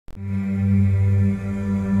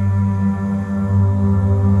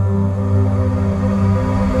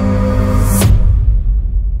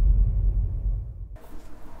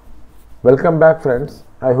Welcome back friends.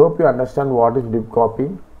 I hope you understand what is dip copy.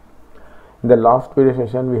 In the last video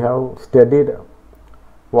session we have studied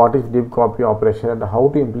what is dip copy operation and how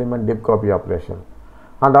to implement dip copy operation.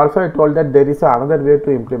 And also I told that there is another way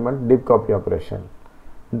to implement dip copy operation.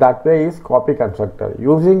 That way is copy constructor.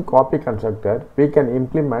 Using copy constructor we can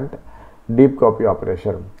implement dip copy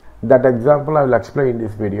operation. That example I will explain in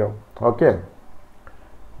this video. Okay.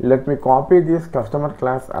 Let me copy this customer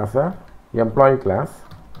class as a employee class.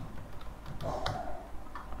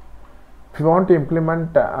 If you want to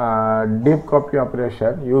implement dip copy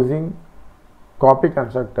operation using copy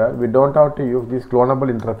constructor, we don't have to use this cloneable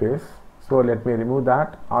interface. So let me remove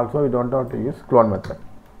that. Also we don't have to use clone method.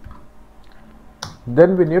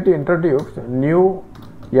 Then we need to introduce new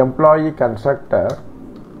employee constructor.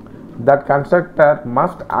 That constructor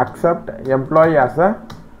must accept employee as a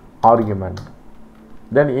argument.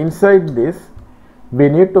 Then inside this we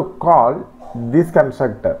need to call this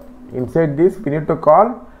constructor. Inside this we need to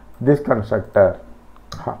call this constructor.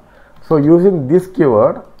 So using this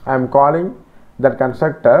keyword I am calling that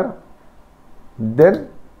constructor, then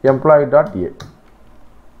employee.a.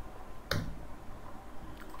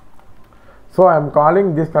 So I am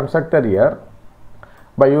calling this constructor here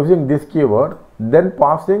by using this keyword, then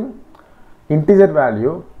passing integer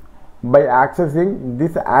value by accessing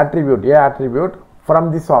this attribute, a attribute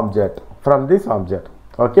from this object,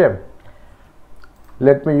 okay.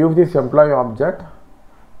 Let me use this employee object.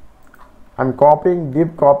 I am copying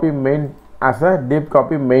dip copy main as a dip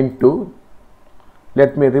copy main 2.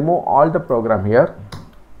 Let me remove all the program here.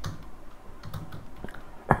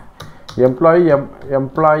 Employee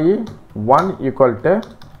 1 equal to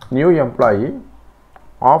new employee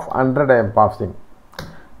of 100 I am passing.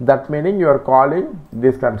 That meaning you are calling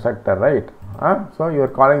this constructor, right? So you are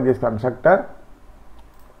calling this constructor.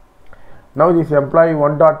 Now this employee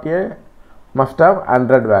 1.a must have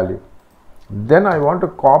 100 value. Then I want to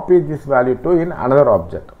copy this value to in another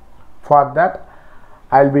object. For that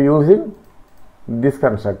I will be using this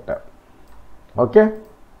constructor. Okay.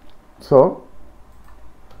 So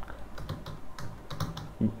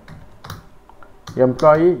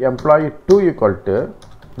employee 2 equal to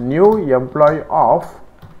new employee of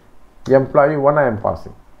employee 1 I am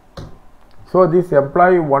passing. So this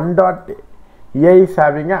employee 1.a is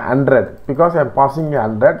having a 100 because I am passing a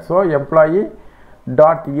 100. So employee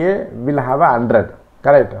dot a will have a 100,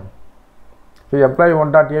 correct? So employee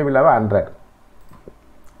 1.a will have a 100.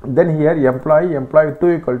 Then here employee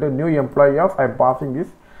 2 equal to new employee of, I am passing this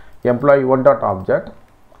employee 1 dot object.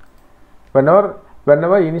 Whenever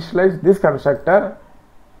initialize this constructor,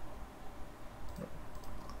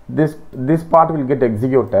 this part will get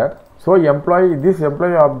executed. So this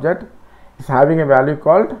employee object is having a value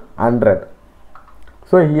called 100.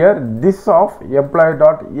 So here this of employee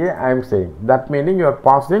dot a I am saying, that meaning you are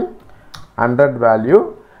passing 100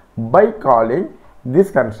 value by calling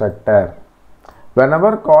this constructor.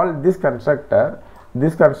 Whenever call this constructor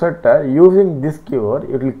using this keyword,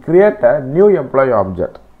 it will create a new employee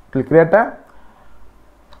object. It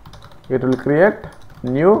will create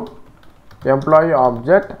new employee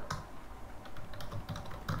object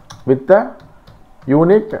with the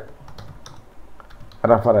unique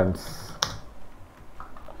reference.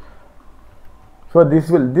 So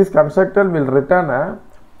this constructor will return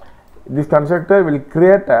this constructor will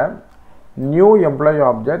create a new employee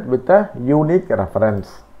object with a unique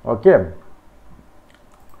reference. Okay.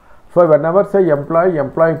 So whenever say employee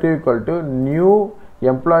 2 equal to new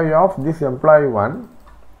employee of this employee 1,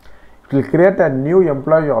 it will create a new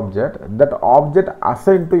employee object. That object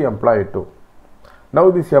assigned to employee 2.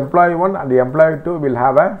 Now this employee 1 and the employee 2 will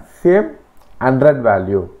have a same 100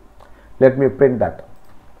 value. Let me print that.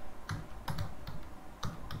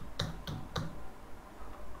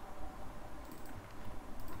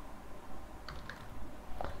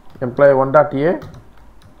 Employee 1.a,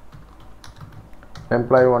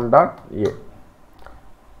 employee 1.a,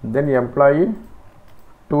 then employee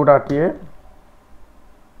 2.a,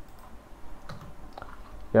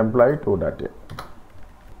 employee 2.a.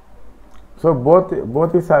 So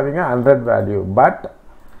both is having a 100 value, but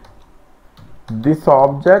this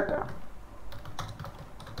object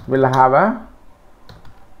will have a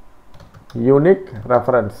unique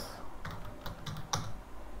reference.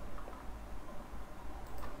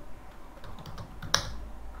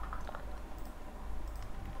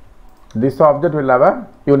 This object will have a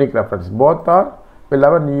unique reference. Both will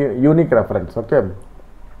have a unique reference. Okay.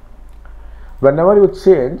 Whenever you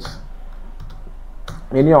change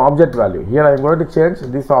any object value, here I am going to change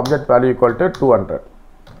this object value equal to 200.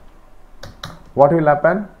 What will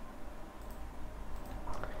happen?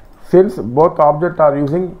 Since both objects are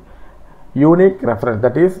using unique reference,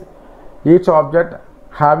 that is each object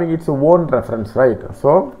having its own reference, right?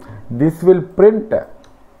 So this will print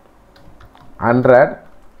 100,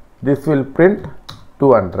 this will print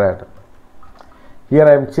 200. Here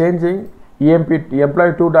I am changing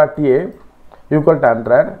employee2.a equal to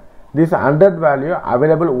 100. This 100 value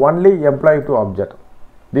available only employee2 object.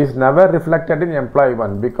 This is never reflected in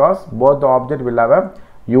employee1 because both the object will have a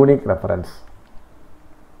unique reference.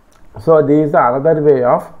 So this is another way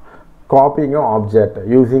of copying an object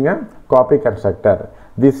using a copy constructor.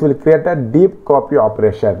 This will create a deep copy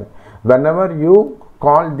operation. Whenever you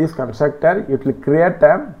call this constructor, it will create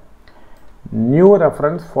a new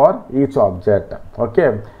reference for each object.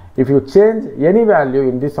 Okay, if you change any value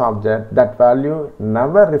in this object, that value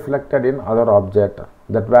never reflected in other object.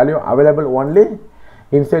 That value available only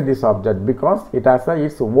inside this object because it has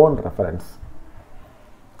its own reference.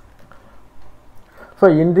 So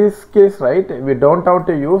in this case, right, we don't have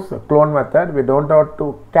to use clone method, we don't have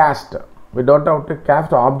to cast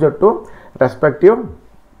object to respective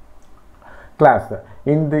class.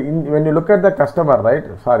 When you look at the customer, right,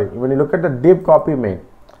 when you look at the deep copy main,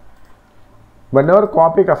 whenever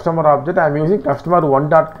copy customer object, I am using customer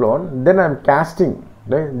one.clone, then I am casting,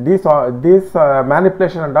 right? This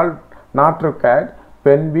manipulation and all not required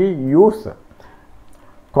when we use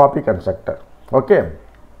copy constructor. Okay,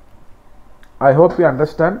 I hope you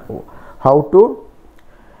understand how to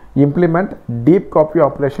implement deep copy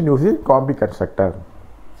operation using copy constructor.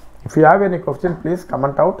 If you have any question, please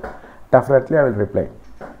comment out. Definitely I will reply.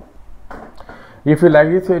 If you like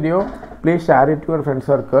this video, please share it to your friend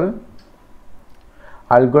circle.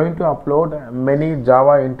 I am going to upload many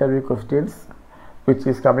Java interview questions which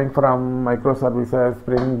is coming from microservices,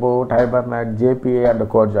 Spring Boot, Hibernate, JPA and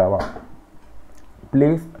Core Java.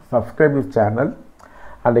 Please subscribe this channel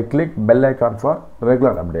and click bell icon for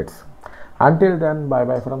regular updates. Until then, bye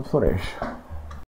bye from Suresh.